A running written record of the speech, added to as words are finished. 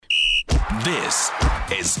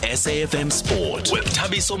is SAFM Sport with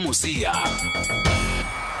Thabiso Mosia.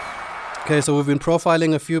 Okay, so we've been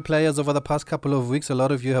profiling a few players over the past couple of weeks. A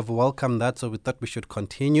lot of you have welcomed that, so we thought we should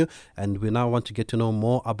continue. And we now want to get to know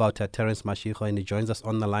more about Terence Mashego, and he joins us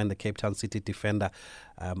on the line, the Cape Town City defender.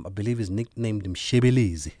 I believe he's nicknamed him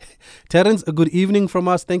Shebelizi. Terence, a good evening from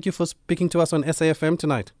us. Thank you for speaking to us on SAFM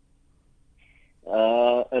tonight.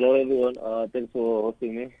 Hello everyone. Thanks for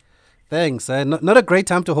hosting me. Thanks. Not a great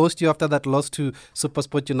time to host you after that loss to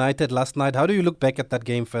SuperSport United last night. How do you look back at that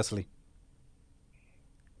game, firstly?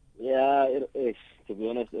 Yeah, to be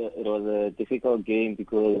honest, it was a difficult game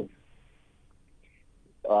because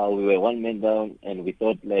we were one man down and we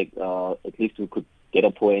thought at least we could get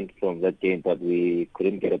a point from that game, but we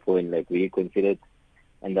couldn't get a point like we considered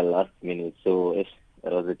in the last minute. So it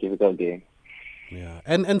was a difficult game. Yeah,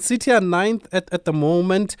 and City are ninth at the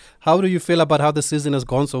moment. How do you feel about how the season has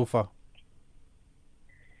gone so far?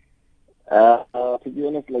 To be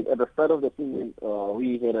honest, at the start of the season,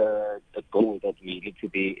 we had a goal that we need to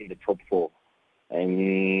be in the top four.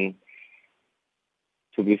 And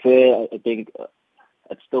to be fair, I think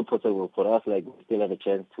it's still possible for us. We still have a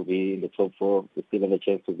chance to be in the top four. We still have a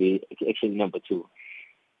chance to be actually number two.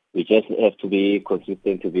 We just have to be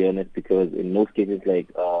consistent, to be honest, because in most cases,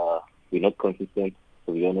 we're not consistent,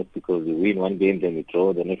 to be honest, because we win one game, then we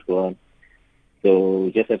draw the next one. So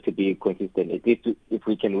we just have to be consistent. At least if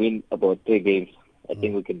we can win about 3 games, I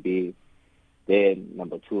think we can be there,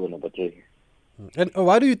 number 2 or number 3. And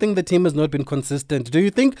why do you think the team has not been consistent? Do you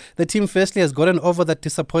think the team firstly has gotten over that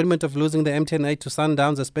disappointment of losing the MTN 8 to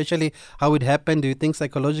Sundowns, especially how it happened? Do you think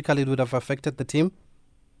psychologically it would have affected the team?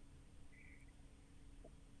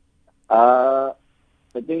 I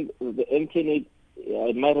think the MTN 8,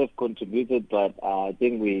 it might have contributed, but I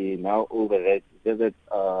think we now over that. Just that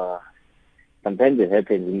sometimes it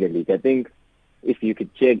happens in the league. I think if you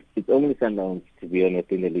could check, it's only Sundowns, to be honest,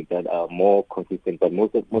 in the league that are more consistent, but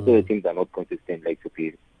most of the teams are not consistent,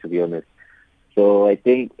 to be honest. So I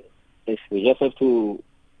think we just have to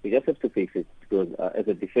fix it, because as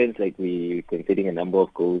a defense, we're conceding a number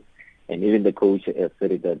of goals, and even the coach has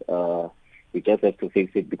said it that we just have to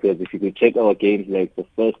fix it, because if you could check our games, the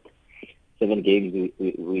first 7 games,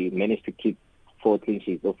 we managed to keep 4 clean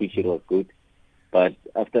sheets, of which it was good. But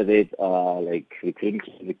after that, we couldn't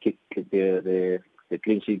keep the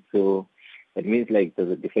clean sheet. So it means there's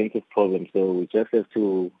a defensive problem. So we just have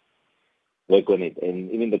to work on it.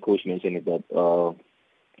 And even the coach mentioned it that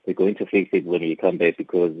we're going to fix it when we come back,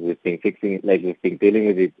 because we've been fixing it, we've been dealing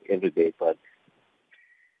with it every day. But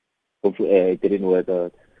hopefully it didn't work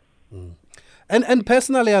out. And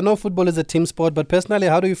personally, I know football is a team sport, but personally,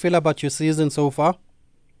 how do you feel about your season so far?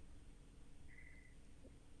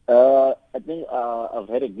 I think I've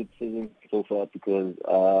had a good season so far, because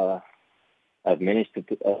I've managed to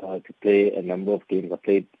play a number of games. I've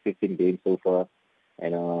played 15 games so far,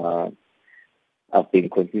 and I've been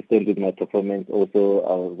consistent with my performance. Also,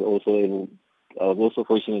 I was also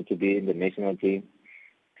fortunate to be in the national team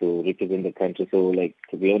to represent the country. So,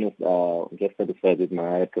 to be honest, I'm just satisfied with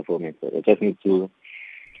my performance. I just need to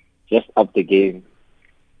up the game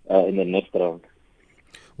in the next round.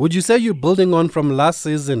 Would you say you're building on from last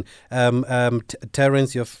season,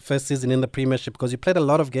 Terence, your first season in the Premiership? Because you played a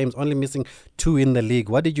lot of games, only missing 2 in the league.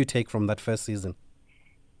 What did you take from that first season?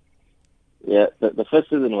 Yeah, the first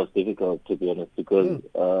season was difficult, to be honest, because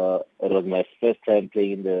it was my first time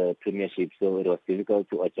playing in the Premiership, so it was difficult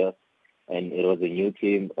to adjust. And it was a new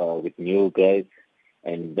team with new guys,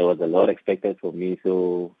 and there was a lot expected from me,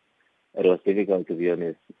 so it was difficult, to be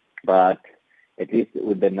honest. But at least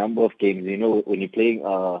with the number of games, when you're playing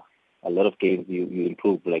a lot of games, you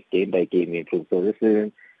improve, game by game you improve. So this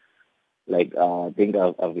season, I think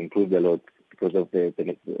I've improved a lot because of the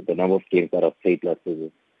number of games that I've played last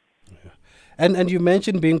season. Yeah. And you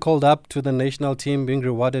mentioned being called up to the national team, being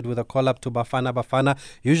rewarded with a call-up to Bafana Bafana.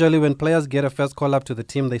 Usually when players get a first call-up to the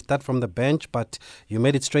team, they start from the bench, but you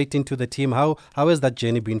made it straight into the team. How has that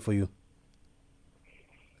journey been for you?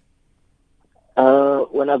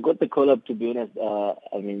 When I got the call-up, to be honest,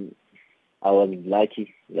 I was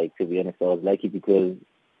lucky. To be honest, I was lucky because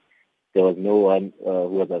there was no one who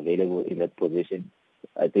was available in that position.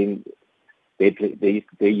 I think they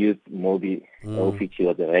used Moby, which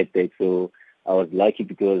was the right back. So I was lucky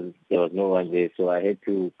because there was no one there. So I had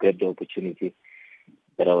to grab the opportunity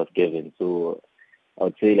that I was given. So I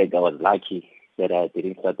would say I was lucky that I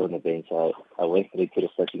didn't start on the bench. I went straight to the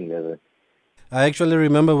starting level. I actually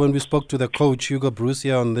remember when we spoke to the coach, Hugo Bruce,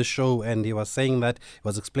 here on this show, and he was saying that, he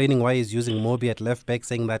was explaining why he's using Mobi at left back,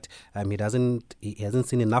 saying that he hasn't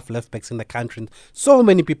seen enough left backs in the country. And so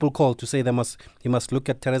many people called to say he must look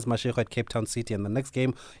at Terence Mashego at Cape Town City, and the next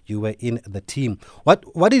game you were in the team.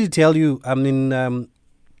 What did he tell you? I mean,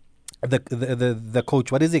 the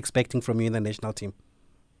coach, what is he expecting from you in the national team?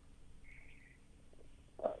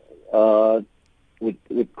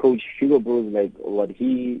 With Coach Hugo Bruce, like what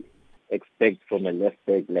he expects from a left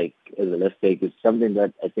back, like as a left back, is something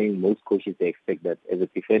that I think most coaches they expect, that as a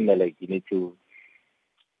defender, like you need to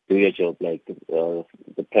do your job. Like the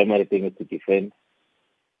primary thing is to defend,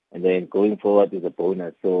 and then going forward is a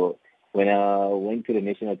bonus. So when I went to the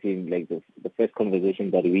national team, like the first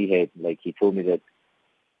conversation that we had, like he told me that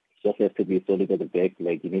you just have to be solid at the back,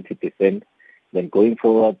 like you need to defend. Then going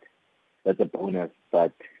forward, that's a bonus.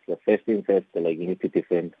 But the first thing first, like you need to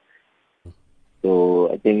defend.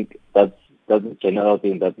 So I think that's a general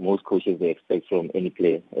thing that most coaches they expect from any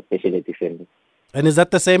player, especially a defender. And is that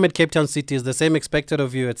the same at Cape Town City? Is the same expected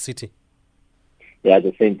of you at City? Yeah,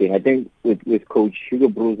 the same thing. I think with Coach Hugo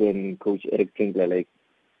Bruce and Coach Eric Tinkler, like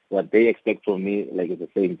what they expect from me, like is the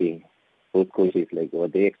same thing. Both coaches, like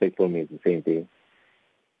what they expect from me is the same thing.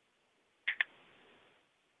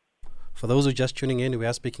 For those who are just tuning in, we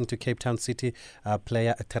are speaking to Cape Town City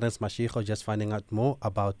player Terence Mashego, just finding out more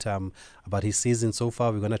about his season so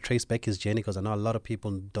far. We're going to trace back his journey, because I know a lot of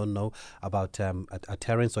people don't know about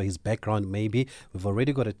Terence or his background maybe. We've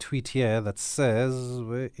already got a tweet here that says,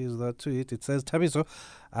 where is that tweet? It says, Tabiso,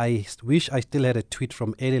 I wish I still had a tweet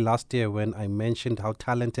from early last year when I mentioned how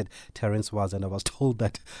talented Terence was, and I was told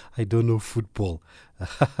that I don't know football.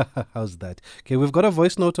 How's that? Okay, we've got a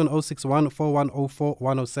voice note on 061 4104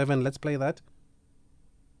 107. Let's play that.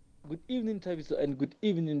 Good evening, Tabiso, and good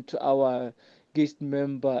evening to our guest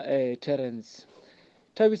member, Terence.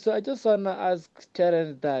 Tabiso, I just want to ask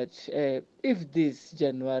Terence that if this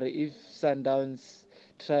January, if Sundowns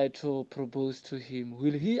try to propose to him,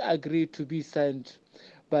 will he agree to be signed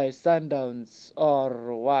by Sundowns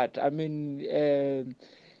or what? I mean,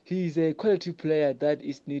 he's a quality player that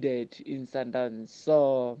is needed in Sundowns.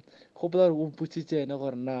 So,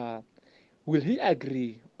 will he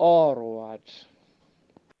agree or what?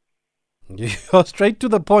 You're straight to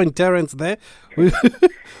the point, Terence, there.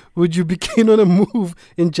 Would you be keen on a move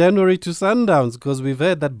in January to Sundowns? Because we've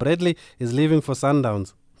heard that Bradley is leaving for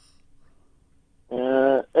Sundowns.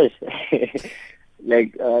 To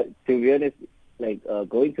be honest,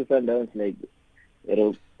 going to Sundowns, like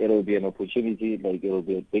it'll be an opportunity, like it'll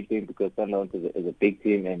be a big thing, because Sundowns is a big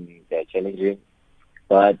team and they're challenging.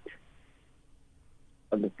 But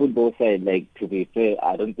on the football side, like to be fair,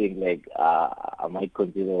 I don't think I might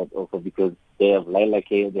consider that offer, because they have Laila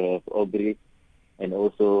K, they have Aubrey, and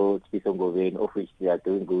also Tpiso Ngobeni, of which they are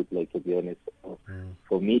doing good. Like, to be honest,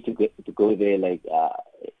 for me to go there,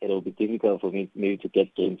 it'll be difficult for me maybe to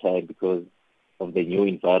get game time because of the new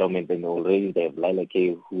environment, and already they have Laila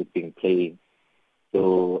K who's been playing.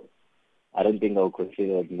 So I don't think I'll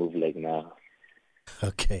consider that move like now.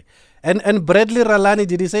 Okay. And Bradley Ralani,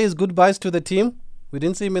 did he say his goodbyes to the team? We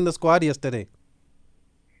didn't see him in the squad yesterday.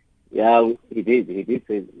 Yeah, he did. He did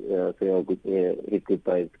say his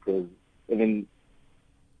goodbyes, because even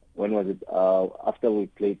when was it? After we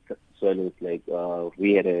played Swallows,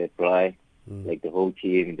 we had a braai, like the whole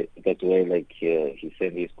team. That's where he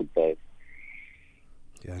said his goodbyes.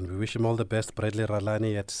 Yeah, and we wish him all the best, Bradley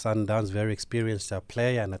Ralani at Sundowns, very experienced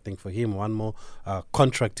player, and I think for him one more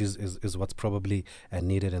contract is what's probably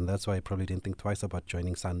needed, and that's why he probably didn't think twice about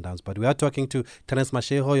joining Sundowns. But we are talking to Terence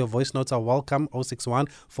Mashego. Your voice notes are welcome, 061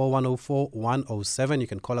 4104 107. You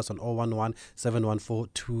can call us on 011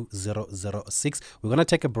 714 2006. We're going to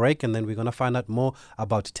take a break, and then we're going to find out more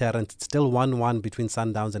about Terence. It's still 1-1 between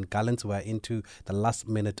Sundowns and Gallants. We're into the last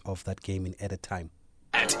minute of that game in added time.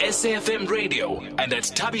 At SAFM Radio and at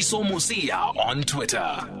Tabiso Musia on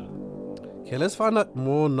Twitter. Okay, let's find out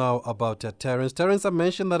more now about Terence. Terence, I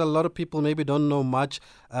mentioned that a lot of people maybe don't know much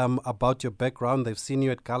about your background. They've seen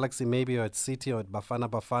you at Galaxy maybe, or at City, or at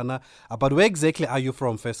Bafana. But where exactly are you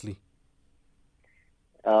from, firstly?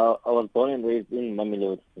 I was born and raised in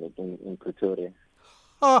Mamelodi, in Pretoria.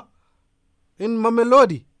 In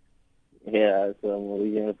Mamelodi? Yeah, so I'm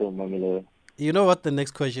originally from Mamelodi. You know what the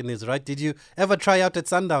next question is, right? Did you ever try out at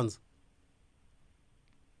Sundowns?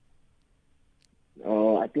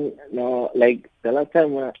 The last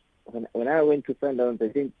time when I went to Sundowns, I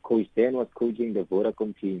think Coach Dan was coaching the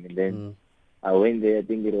Vodacom team, and then I went there. I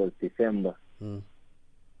think it was December.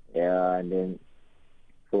 Yeah, and then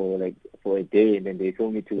for a day, and then they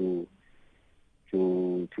told me to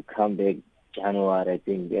come back January, I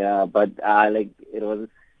think. Yeah, but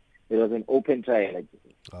it it was an open trial. Like,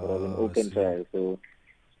 it was an open trial. So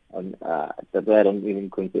that's why I don't even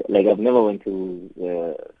consider. Like, I've never went to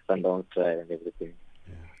the Sundowns trial and everything.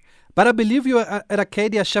 But I believe you were at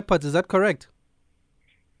Acadia Shepherds. Is that correct?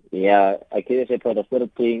 Yeah, Acadia Shepherd. I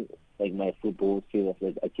started playing like my football skills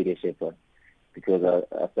at Acadia Shepherd because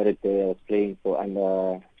I started there. I was playing for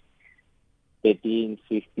under 13,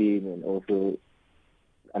 15, and also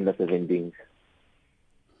under 17s.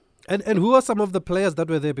 And who are some of the players that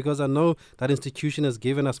were there? Because I know that institution has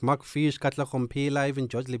given us Mark Fish, Katla Kompila, even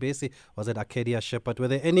George Libesi was at Acadia Shepherd. Were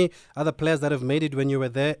there any other players that have made it when you were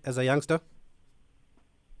there as a youngster?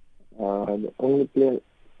 The only player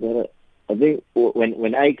that I think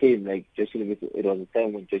when I came, like Josh Libesi, it was a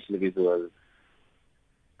time when Josh Libesi was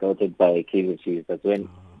scouted by Kaizer Chiefs. That's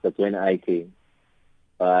when I came.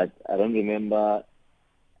 But I don't remember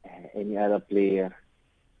any other player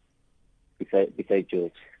besides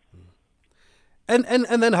George. And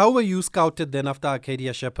then how were you scouted then after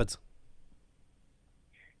Acadia Shepherds?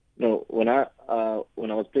 No, when I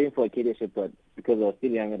was playing for Acadia Shepherd, because I was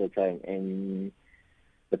still young at the time, and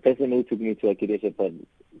the person who took me to Acadia Shepherd,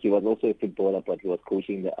 he was also a footballer, but he was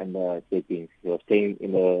coaching the under 13s. He was playing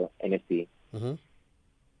in the NFC. Mm-hmm.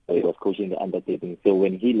 So he was coaching the under 13s. So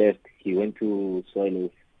when he left, he went to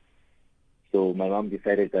Swallows. So my mom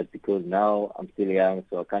decided that because now I'm still young,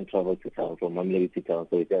 so I can't travel to town from Mamelodi to town.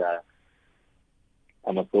 So he said I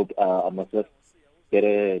must just get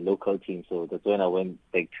a local team. So that's when I went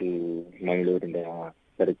back to Mamelodi and then I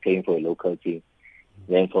started playing for a local team.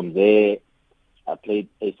 Then from there, I played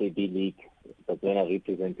SAB League. That's when I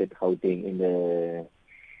represented Gauteng in the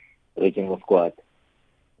regional squad.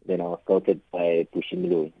 Then I was scouted by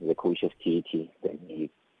Pushimilo, the coach of TET. Then he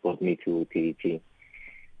brought me to TET.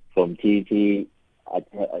 From TET, in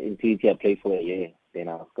TET I played for a year. Then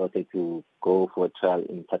I was scouted to go for a trial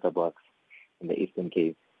in Tata Box in the Eastern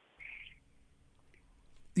Cape.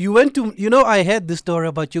 You went to, I heard this story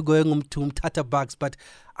about you going to Tata Bucks, but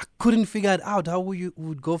I couldn't figure it out how you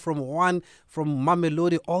would go from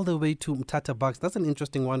Mamelodi all the way to Tata Bucks. That's an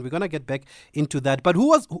interesting one. We're gonna get back into that. But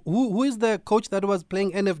who is the coach that was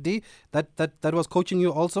playing NFD that was coaching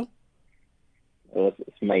you also? It was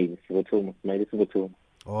Smiley Sibotumo.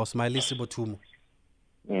 Oh, Smiley Sibotumo.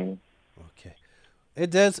 Mm. Okay.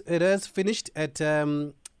 It has finished at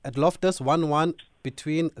Loftus 1-1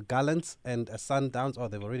 between Gallants and Sundowns. Oh,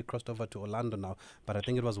 they've already crossed over to Orlando now, but I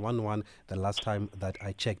think it was 1-1 the last time that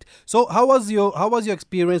I checked. So how was your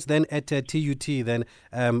experience then at TUT then,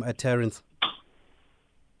 at Terence?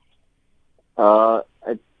 At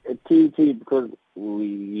TUT, because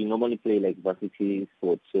we normally play like varsity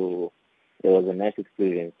sports, so it was a nice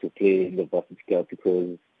experience to play in the varsity cup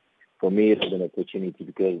because for me it was an opportunity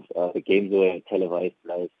because the games were televised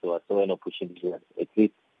live, so I saw an opportunity that at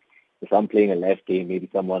least if I'm playing a live game, maybe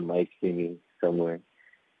someone might see me somewhere.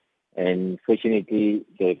 And fortunately,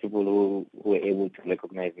 there were people who were able to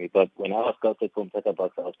recognize me. But when I was scouted from Tata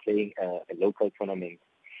Bucks, I was playing a local tournament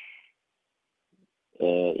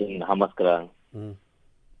in Hammanskraal. Mm.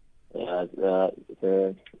 What's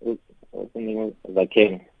the name?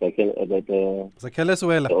 Zakhele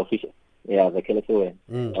Suela. The official. Yeah, Zakhele Suela.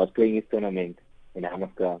 Mm. I was playing this tournament in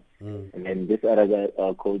Hammanskraal. Mm. And then this other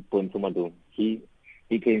guy called Pontumado,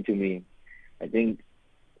 he came to me. I think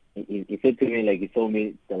he said to me, like, he told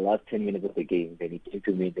me the last 10 minutes of the game. Then he came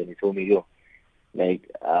to me, then he told me, yo,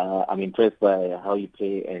 like, I'm impressed by how you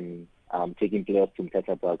play and I'm taking players to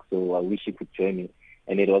Tata Park, so I wish you could join me.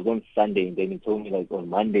 And it was on Sunday. And then he told me, like, on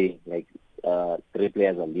Monday, like, 3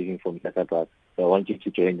 players are leaving from Tata Park, so I want you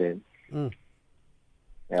to join them. Mm.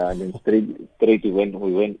 And then straight we went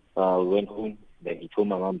home. Then he told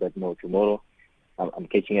my mom that, no, tomorrow I'm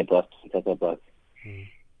catching a bus to Tata Park.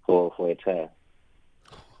 For a trial.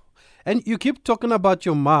 And you keep talking about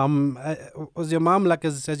your mom. Was your mom,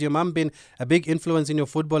 has your mom been a big influence in your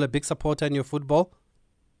football, a big supporter in your football?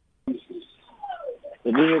 The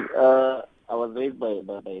thing is, I was raised by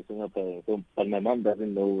a single parent, so, but my mom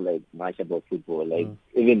doesn't know like much about football. Like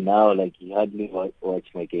even now, like he hardly watch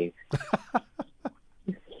my games,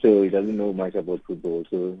 so he doesn't know much about football.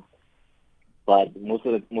 So, but most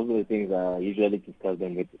of the things I usually discuss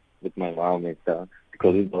them with my mom and stuff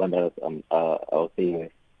because it's the one that I was saying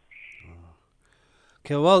with.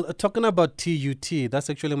 Okay, well, talking about TUT, that's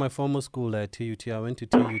actually my former school, TUT. I went to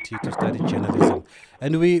TUT to study journalism.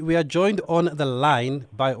 And we are joined on the line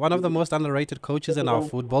by one of the most underrated coaches in our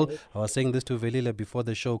football. I was saying this to Velile before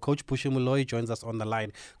the show. Coach Pushi Moloi joins us on the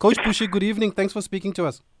line. Coach Pushi, good evening. Thanks for speaking to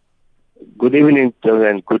us. Good evening,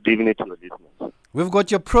 and good evening to your listeners. We've got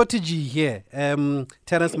your protege here,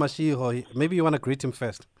 Terence Mashiho. Maybe you want to greet him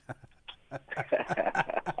first.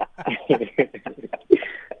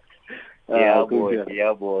 Yeah, Coach, boy.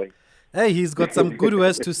 Yeah, boy. Hey, he's got some good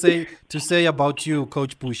words to say about you,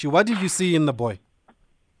 Coach Bushi. What did you see in the boy?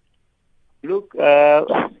 Look,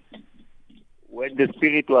 when the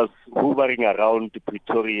Spirit was hovering around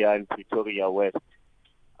Pretoria and Pretoria West,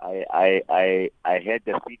 I had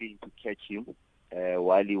the feeling to catch him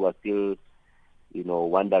while he was still,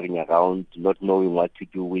 wandering around, not knowing what to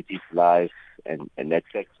do with his life and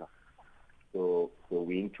etc. So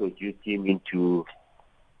we introduced him into,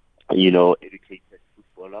 educated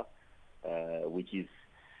footballer, which is,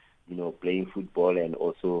 playing football and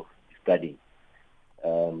also studying.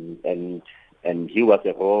 And he was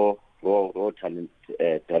a raw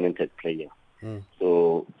talented player.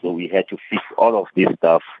 So we had to fix all of this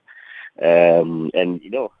stuff. And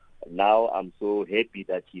now I'm so happy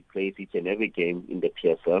that he plays each and every game in the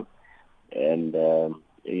PSL, and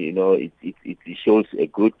it shows a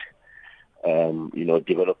good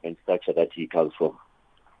development structure that he comes from.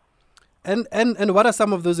 And what are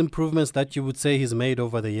some of those improvements that you would say he's made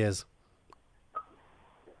over the years?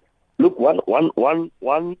 Look,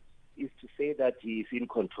 one is to say that he is in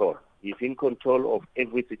control. He's in control of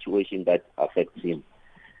every situation that affects him.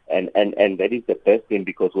 And that is the best thing,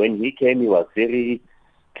 because when he came, he was very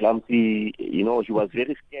clumsy. He was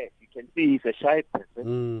very scared. You can see he's a shy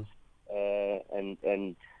person.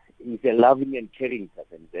 And he's a loving and caring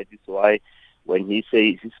person. That is why when he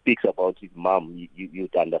speaks about his mom,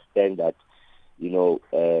 you'd understand that,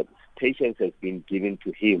 patience has been given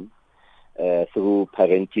to him through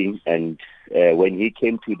parenting. And when he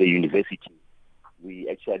came to the university, we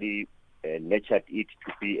actually nurtured it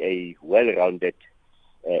to be a well-rounded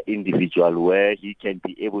individual where he can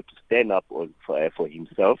be able to stand up for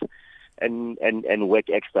himself and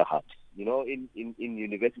work extra hard. In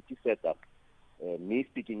university setup, me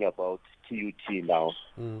speaking about TUT now,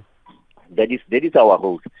 that is our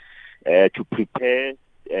role, to prepare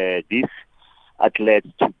these athletes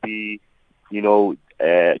to be, to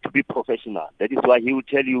be professional. That is why he will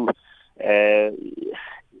tell you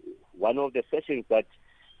one of the sessions that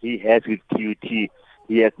he has with TUT,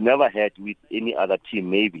 he has never had with any other team,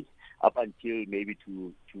 maybe up until maybe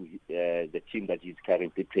to the team that he's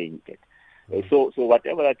currently playing at. So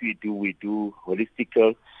whatever that we do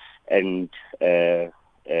holistical, and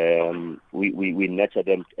we nurture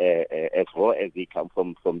them as raw as they come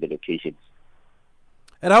from the locations.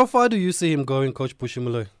 And how far do you see him going, Coach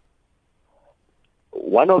Bushimoloy?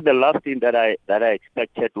 One of the last things that I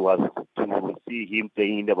expected was to see him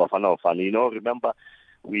playing in the Bafana Bafana. Remember,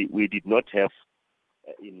 we did not have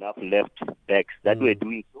enough left backs that were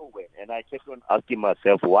doing so well. And I kept on asking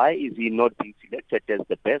myself, why is he not being selected as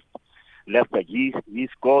the best left back? He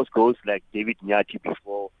scores goals like David Nyati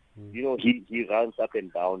before. He runs up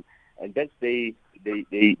and down. And that's a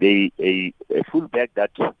fullback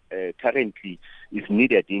that currently is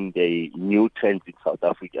needed in the new trends in South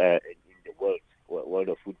Africa, in the world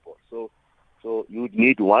of football. So you would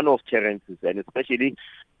need one of Terence's, and especially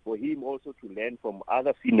for him also to learn from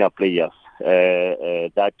other senior players,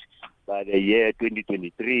 that by the year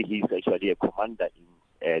 2023 he's actually a commander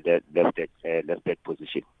in the left back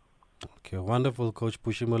position. Okay, wonderful, Coach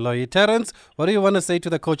Bushimoloy. Terence, what do you want to say to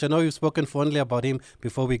the coach? I know you've spoken fondly about him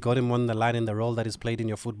before we got him on the line in the role that he's played in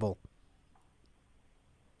your football.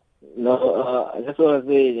 No, I just want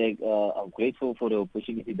to say, I'm grateful for the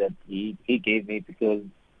opportunity that he gave me, because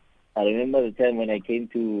I remember the time when I came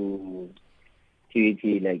to TUT,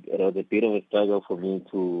 it was a bit of a struggle for me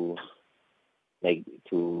to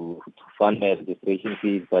fund my registration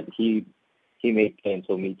fees, but he made plans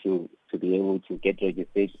for me to be able to get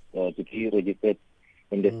registered, to be registered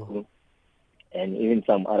in the school, and even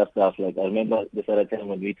some other stuff. I remember this other time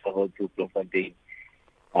when we traveled to Bloemfontein,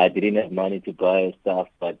 I didn't have money to buy stuff,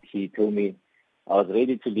 but he told me I was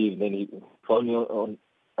ready to leave. Then he called me on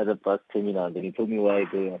at the bus terminal. Then he told me where I'm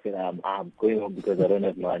going. I said, I'm going home because I don't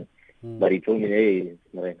have money. But he told me, hey,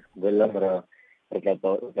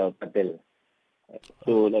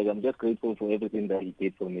 so I'm just grateful for everything that he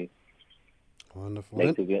did for me. Wonderful.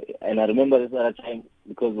 And I remember this other time,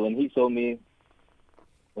 because when he saw me,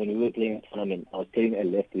 when we were playing a tournament, I was playing a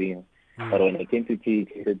left wing. But when I came to T,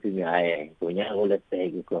 he said to me, I let's play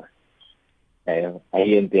because I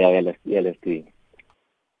didn't play a left wing.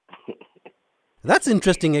 That's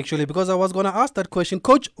interesting, actually, because I was going to ask that question.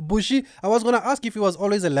 Coach Bushi, I was going to ask if he was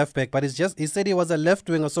always a left back, but he said he was a left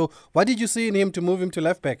winger. So what did you see in him to move him to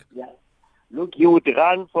left back? Yeah. Look, he would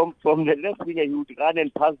run from the left winger, he would run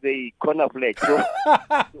and pass the corner flag.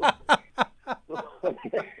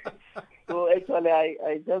 So actually,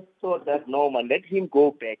 I just thought that, no, man, let him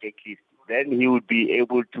go back at least. Then he would be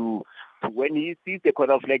able to, when he sees the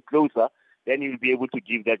corner flag closer, then he will be able to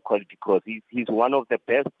give that quality, because he's one of the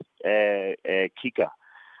best kicker.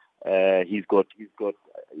 He's got,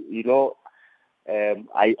 you know,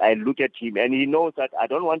 I look at him and he knows that I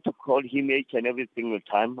don't want to call him each and every single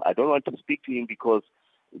time. I don't want to speak to him because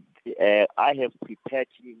I have prepared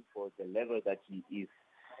him for the level that he is.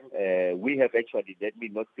 We have actually, let me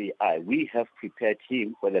not say we have prepared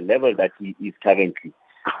him for the level that he is currently.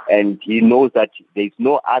 And he knows that there's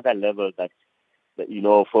no other level that you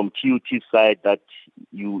know, from TUT side that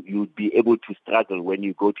you'd be able to struggle when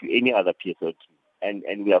you go to any other PSL team.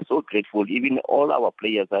 And we are so grateful. Even all our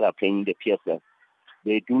players that are playing the PSL,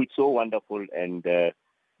 they do it so wonderful. And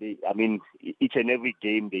each and every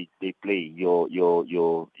game they play, your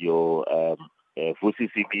Vusi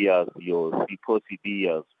CBS, your Sipo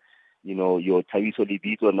CBS, you know, your Tawiso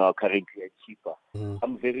Libito now currently at Chipa.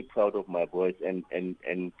 I'm very proud of my boys, and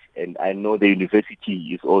I know the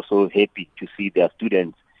university is also happy to see their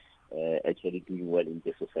students actually doing well in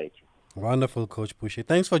the society. Wonderful, Coach Pushy.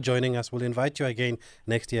 Thanks for joining us. We'll invite you again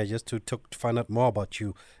next year just to find out more about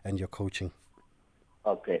you and your coaching.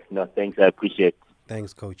 Okay. No, thanks. I appreciate it.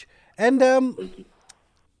 Thanks, Coach. And Thank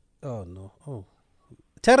you.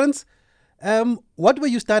 Terence, what were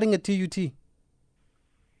you studying at TUT?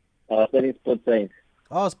 Studying sports science.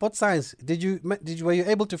 Oh, sports science. Were you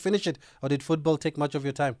able to finish it, or did football take much of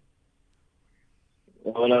your time?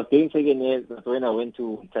 When I was doing second year, that's when I went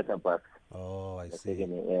to Tata Park. Oh, I see.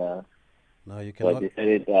 Second year, yeah. No, you So I cannot.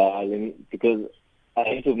 decided because I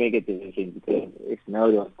had to make a decision because if now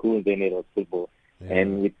it was school, then it was football. Yeah.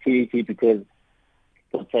 And with TUT, because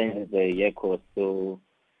sports science is a year course, so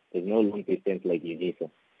there's no long distance like UNISA.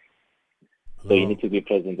 So you need to be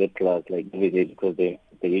present at class like every day because they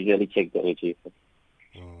usually check the register.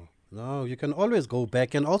 No, you can always go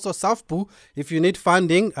back. And also SAFPU, if you need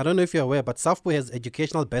funding, I don't know if you're aware, but SAFPU has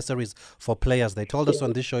educational bursaries for players. They told us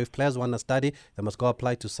on this show if players want to study, they must go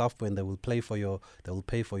apply to SAFPU and they will pay for your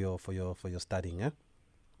studying. Yeah?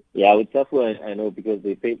 Yeah, with SAFPU I know because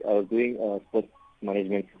they paid. I was doing a sports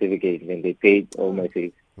management certificate and they paid all my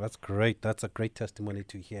fees. That's great. That's a great testimony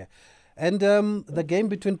to hear. And the game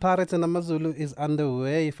between Pirates and Amazulu is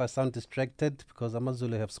underway. If I sound distracted, because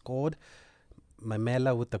Amazulu have scored.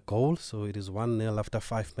 Mamela with the goal, so it is 1-0 after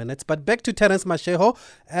 5 minutes. But back to Terence Masheho.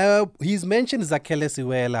 He's mentioned Zakhele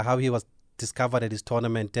Siwela, how he was discovered at his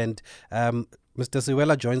tournament. And Mr.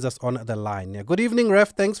 Siwela joins us on the line. Yeah. Good evening,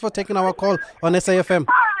 Ref. Thanks for taking our call on SAFM.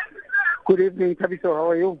 Good evening, Tabiso. How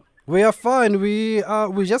are you? We are fine. We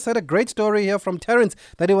just had a great story here from Terence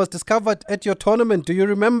that he was discovered at your tournament. Do you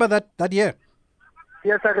remember that year?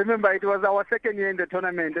 Yes, I remember. It was our second year in the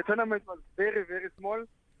tournament. The tournament was very, very small.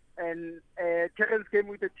 And Terence came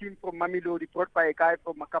with a team from Mamelodi, brought by a guy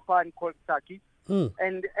from Makapan called Saki.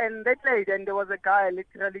 And they played, and there was a guy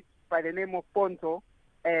literally by the name of Ponto.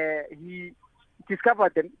 He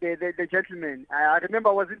discovered the gentleman. I remember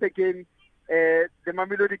I was in the game. The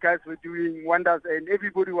Mamelodi guys were doing wonders, and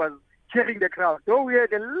everybody was cheering the crowd. Though we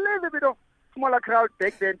had a little bit of smaller crowd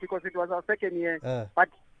back then because it was our second year, but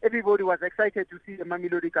everybody was excited to see the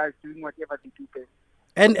Mamelodi guys doing whatever they do best.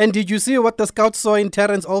 And did you see what the scouts saw in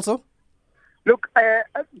Terence also? Look,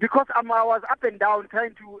 because I was up and down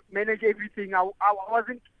trying to manage everything, I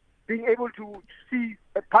wasn't being able to see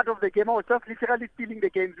a part of the game. I was just literally stealing the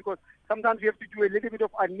games because sometimes you have to do a little bit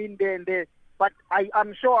of admin there and there. But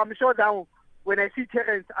I'm sure now when I see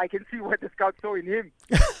Terence, I can see what the scouts saw in him.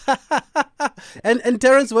 And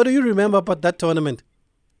Terence, what do you remember about that tournament?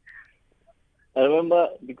 I remember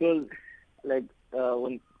because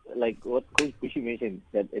what Coach Pushy mentioned,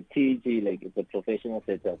 that at TEG, it's a professional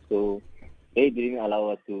setup, so they didn't allow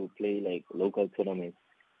us to play local tournaments.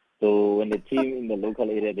 So when the team in the local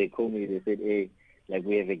area, they called me, they said, hey,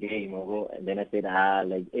 we have a game, and then I said,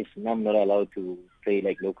 I'm not allowed to play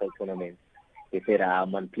local tournaments. They said,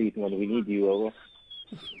 man, please, man, we need you,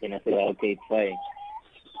 And I said, okay, it's fine.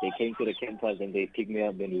 They came to the campus and they picked me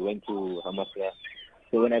up and we went to Hamasra.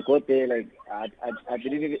 So when I got there, I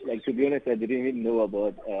didn't even, to be honest, I didn't even know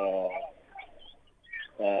about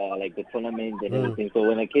the tournament and everything. So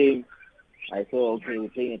when I came, I saw, okay, we're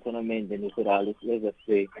playing a tournament, and we said, let's just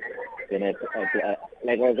play. Then I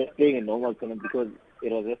was just playing a normal tournament because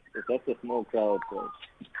it was just a small crowd.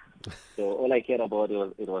 So all I cared about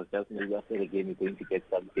it was just maybe after the game we're going to get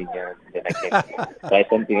something, and then I can buy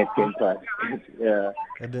something at campus. Yeah.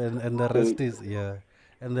 And the rest is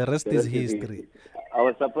And the rest is history. I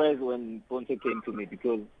was surprised when Ponce came to me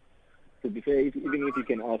because, to be fair, even if you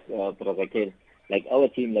can ask Raquel, our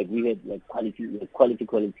team, we had quality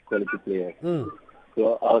players.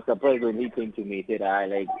 So I was surprised when he came to me. He said,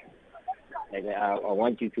 I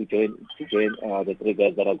want you to join the three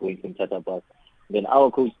guys that are going from Tata Park. Then our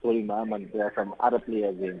coach told him, man, there are some other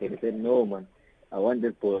players there. They said, no, man, I want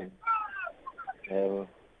this boy. Oh,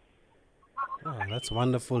 that's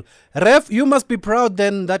wonderful. Ref, you must be proud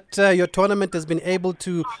then that your tournament has been able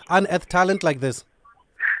to unearth talent like this.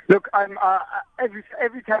 Look, I'm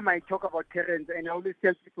every time I talk about Terence, and I always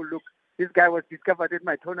tell people, look, this guy was discovered at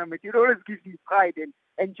my tournament. It always gives me pride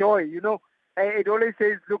and joy, you know. It always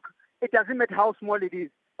says, look, it doesn't matter how small it is.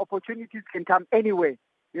 Opportunities can come anywhere.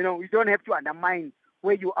 You know, you don't have to undermine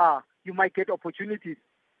where you are. You might get opportunities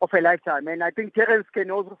of a lifetime. And I think Terence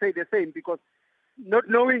can also say the same, because not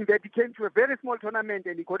knowing that he came to a very small tournament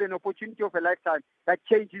and he got an opportunity of a lifetime that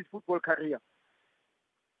changed his football career.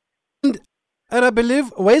 And I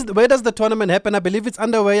believe, where does the tournament happen? I believe it's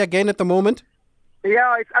underway again at the moment.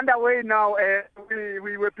 Yeah, it's underway now.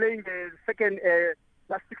 We were playing the second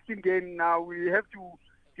last 16 game. Now we have to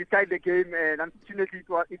decide the game, and unfortunately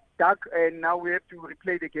it's dark, and now we have to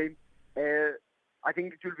replay the game. I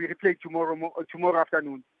think it will be replayed tomorrow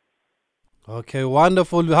afternoon. Okay,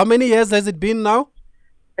 wonderful. How many years has it been now?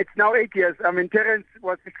 It's now 8 years. I mean, Terence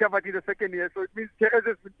was discovered in the second year, so it means Terence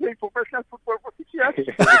has been playing professional football for 6 years.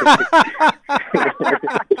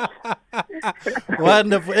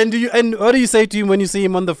 Wonderful. And what do you say to him when you see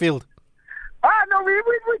him on the field? No, we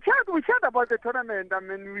chat about the tournament. I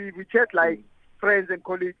mean, we chat like friends and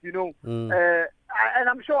colleagues, you know. And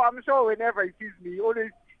I'm sure whenever he sees me, he always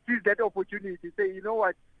sees that opportunity to say, you know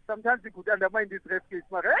what, sometimes he could undermine this referee.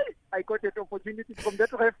 But hey, I got that opportunity from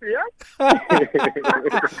that referee.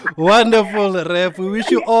 Wonderful, Ref. We wish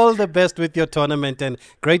you all the best with your tournament and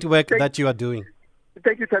great work that you are doing.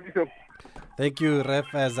 Thank you, Tabiso. Thank you, Ref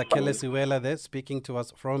Zakhele Siwela there, speaking to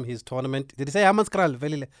us from his tournament. Did he say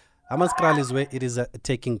Hammanskraal? Hammanskraal is where it is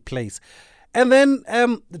taking place. And then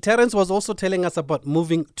Terence was also telling us about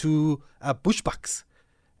moving to Bushbucks.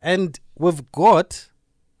 And we've got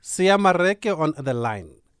Sia Mareke on the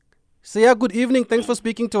line. Sia, good evening. Thanks for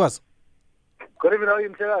speaking to us. Good evening. How are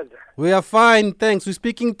you, Terence? We are fine, thanks. We're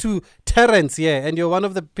speaking to Terence here, and you're one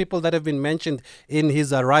of the people that have been mentioned in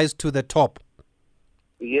his rise to the top.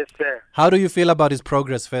 Yes, sir. How do you feel about his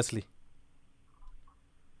progress, firstly?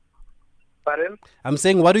 Pardon? I'm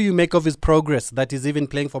saying, what do you make of his progress that he's even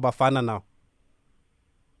playing for Bafana now?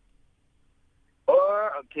 Oh,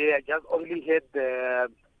 okay. I just only heard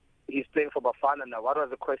he's playing for Bafana now. What was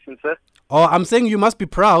the question, sir? Oh, I'm saying you must be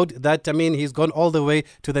proud that, he's gone all the way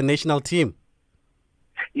to the national team.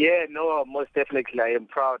 Yeah, no, most definitely. I am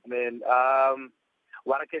proud, man.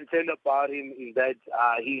 What I can tell you about him is that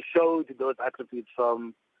he showed those attributes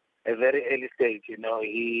from a very early stage. You know,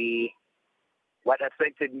 what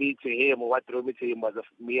attracted me to him, or what drew me to him, was the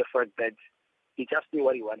mere fact that he just knew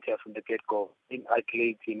what he wanted from the get-go. An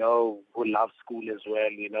athlete, you know, who loved school as well,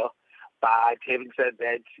 you know. But having said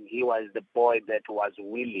that, he was the boy that was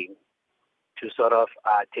willing to sort of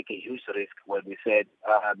take a huge risk when we said,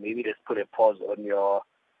 maybe let's put a pause on your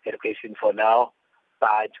education for now.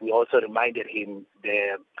 But we also reminded him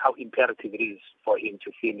how imperative it is for him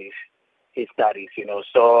to finish his studies, you know.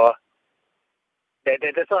 So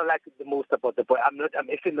that's what I like the most about the boy. I'm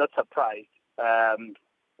actually not surprised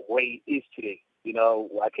where he is today. You know,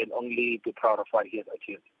 I can only be proud of what he has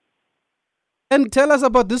achieved. And tell us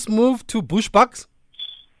about this move to Bushbucks.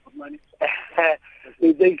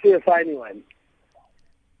 It's actually a funny one.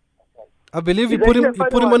 I believe you put him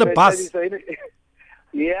on a bus.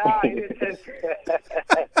 Yeah,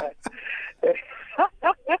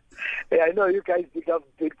 yeah, I know you guys pick up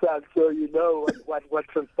big time, so you know what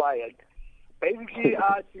transpired. Basically,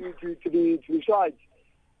 to be short,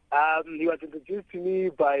 he was introduced to me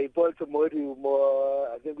by Paul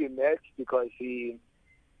Tomori. I think we met because he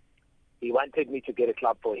wanted me to get a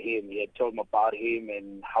club for him. He had told me about him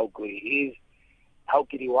and how good he is, how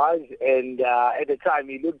good he was, and at the time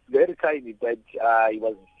he looked very tiny, but he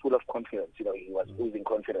was full of confidence. You know, he was losing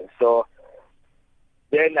confidence. So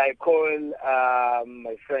then I called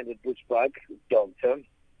my friend at Bushbuck, Dr.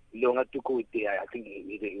 Longa Tukuti. I think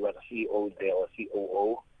he was a CEO there or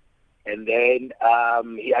COO. And then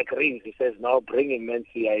he agrees. He says, "No, bring him, man.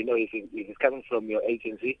 See, I know if he's coming from your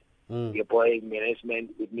agency, your boy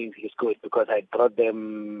management, it means he's good." Because I brought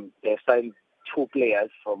them, they signed 2 players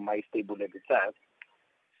from my stable at the time.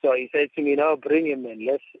 So he said to me, "No, bring him and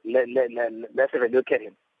let's have a look at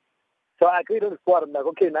him." So I agreed on the spot. I'm like,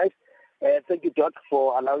 "Okay, nice. Thank you, Doc,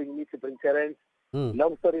 for allowing me to bring Terence."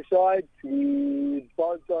 Long story short, we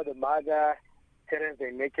sponsor the mother, Terence,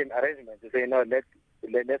 and make an arrangement to say, "No,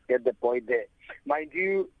 let's get the boy there." Mind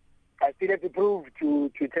you, I still have to prove to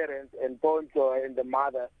Terence and Ponto and the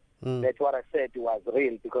mother that what I said was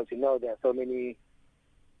real, because you know there are so many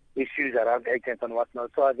issues around agents and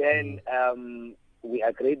whatnot. So then we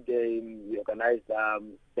agreed. We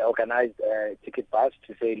organized ticket bus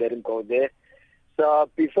to say let him go there. So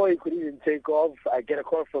before he could even take off, I get a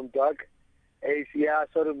call from Doug. Hey, yeah,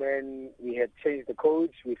 sorry, man, we had changed the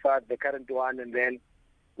coach. We fired the current one, and then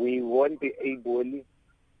we won't be able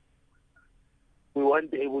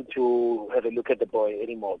to have a look at the boy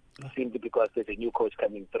anymore, simply because there's a new coach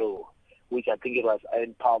coming through, which I think it was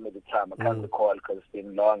Ian Palm at the time. I can't recall because it's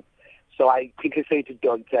been long. So I quickly say to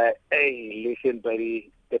Doctor, hey, listen,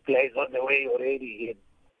 buddy, the player's on the way already.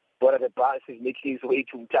 One of the bus is making his way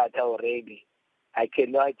to Mtata already. I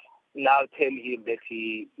cannot now tell him that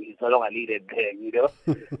he is no longer needed there, you know.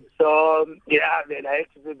 So, yeah, man, I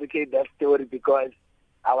have to fabricate that story because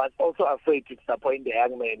I was also afraid to disappoint the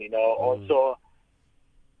young man, you know, also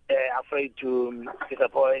afraid to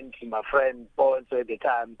disappoint my friend Bonzo at the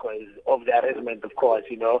time because of the arrangement, of course,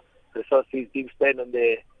 you know, resources being spent on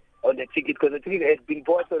the ticket, because the ticket had been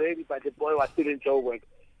bought already, but the boy was still in Joburg.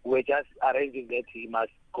 We were just arranging that he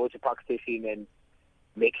must go to Park Station and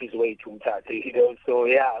make his way to Mthatha, you know. So,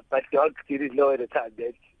 yeah, but Doc didn't know at the time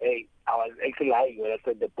that, hey, I was actually lying when I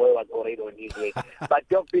said the boy was already on his way. But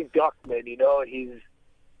Doc being Doc, man, you know, he's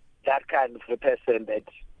that kind of a person that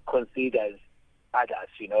considers others,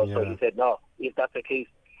 you know. Yeah. So he said, no, if that's the case,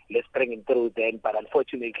 let's bring him through then. But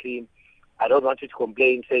unfortunately, I don't want you to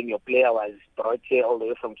complain saying your player was brought here all the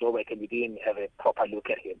way from Joburg and we didn't have a proper look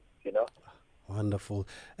at him, you know. Wonderful.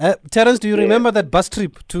 Terence, do you remember that bus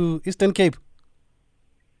trip to Eastern Cape?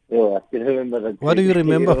 Yeah, I still remember that. What do you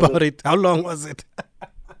remember about it? How long was it?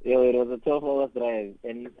 Yeah, it was a 12-hour drive.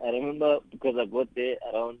 And I remember because I got there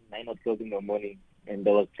around 9 o'clock in the morning and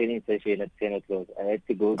there was training session at 10 o'clock. I had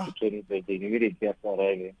to go to training session immediately after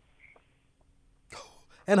arriving.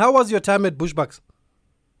 And how was your time at Bushbucks?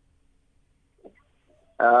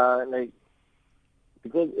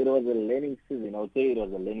 Because it was a learning season, I would say it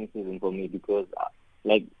was a learning season for me because,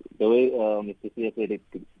 like, the way Mr. Sia said it,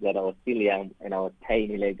 that I was still young and I was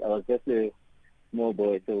tiny, like, I was just a small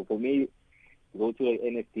boy. So for me, to go to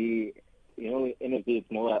an NFT, you know, NFT is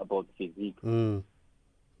more about physique. So,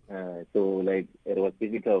 like, it was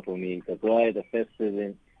physical for me. That's why the first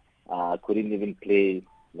season, I couldn't even play.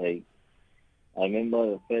 Like, I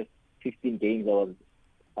remember the first 15 games, I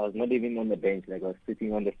was not even on the bench. Like, I was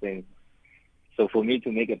sitting on the fence. So for me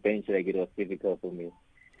to make a bench, like, it was difficult for me.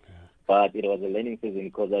 Yeah. But it was a learning season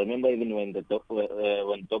because I remember even when the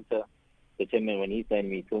chairman, when he signed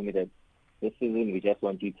me, he told me that this season we just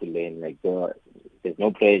want you to learn. Like, there's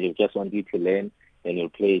no pressure. We just want you to learn and you'll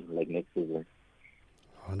play, like, next season.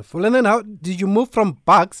 Wonderful. And then how did you move from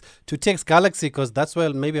Bucks to Tex Galaxy? Because that's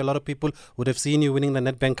where maybe a lot of people would have seen you winning the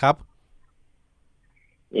Nedbank Cup.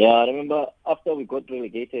 Yeah, I remember after we got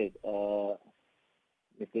relegated, Mr.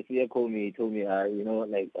 Sia called me. He told me, you know,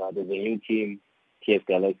 like, there's a new team, TF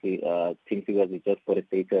Galaxy. Team Figures is just for the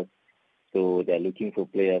status. So they're looking for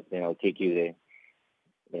players, and I'll take you there.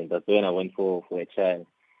 And that's when I went for a trial.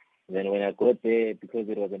 Then when I got there, because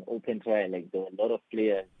it was an open trial, like, there were a lot of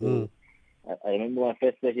players. So I remember my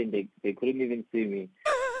first session, they couldn't even see me.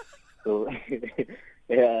 So,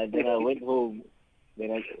 yeah, then I went home.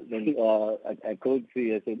 Then I called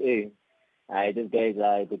Sia. I said, hey, these guys,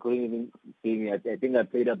 they couldn't even see me. I think I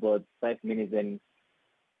played about 5 minutes, and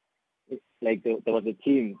there was a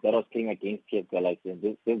team that was playing against TF Galaxy. And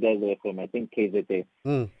those guys were from, I think, KZA.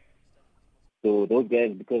 So those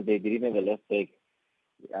guys, because they didn't have a left back,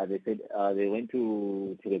 they said they went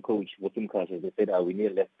to the coach, Wotum Kasha. They said, we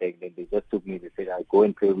need a left back. Then they just took me. They said, I go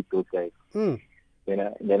and play with those guys. Then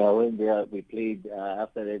I went there. We played.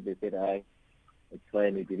 After that, they said, it's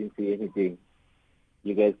fine. We didn't see anything.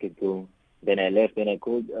 You guys can go. Then I left. Then I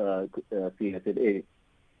called Sia. I said, hey,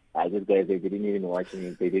 these guys, they didn't even watch me.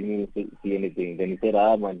 They didn't even see anything. Then he said,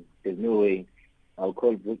 man, there's no way. I'll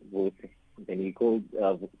call Vote. Then he called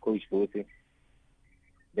Coach Vote.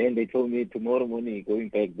 Then they told me tomorrow morning going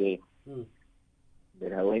back there.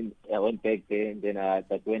 Then I went back there, and then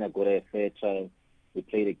that's when I got a fair trial. We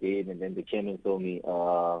played a game, and then the chairman told me,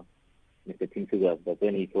 Mr. Tinsugas, that's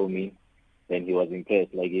when he told me, and he was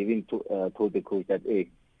impressed. Like, he even told the coach that, hey,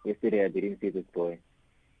 yesterday I didn't see this boy.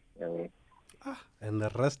 And the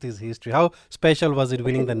rest is history. How special was it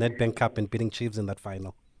winning the Nedbank Cup and beating Chiefs in that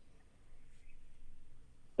final?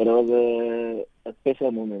 It was a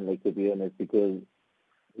special moment, like, to be honest, because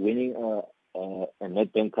winning a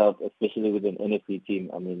Nedbank Cup, especially with an NFC team,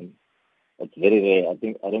 I mean, it's very rare. I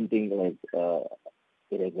don't think like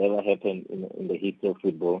it has ever happened in the history of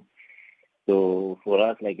football. So for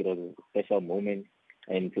us, like, it was a special moment,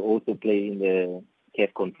 and to also play in the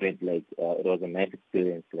CAF conference, like, it was a nice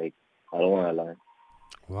experience. Like, I don't want to lie.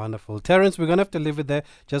 Wonderful. Terence, we're going to have to leave it there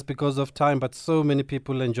just because of time, but so many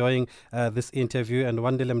people enjoying this interview. And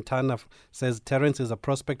Wandile Mtana says, Terence is a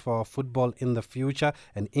prospect for our football in the future,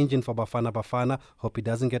 an engine for Bafana Bafana. Hope he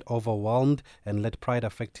doesn't get overwhelmed and let pride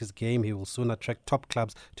affect his game. He will soon attract top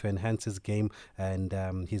clubs to enhance his game, and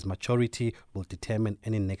his maturity will determine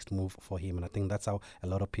any next move for him. And I think that's how a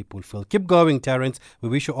lot of people feel. Keep going, Terence. We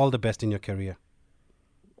wish you all the best in your career.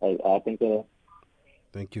 I think...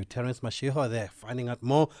 Thank you. Terence Mashego there, finding out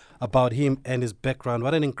more about him and his background.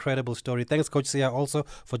 What an incredible story. Thanks, Coach Sia, also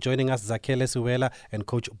for joining us. Zakhele Suwela and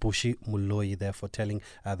Coach Bushi Moloi there for telling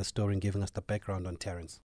the story and giving us the background on Terence.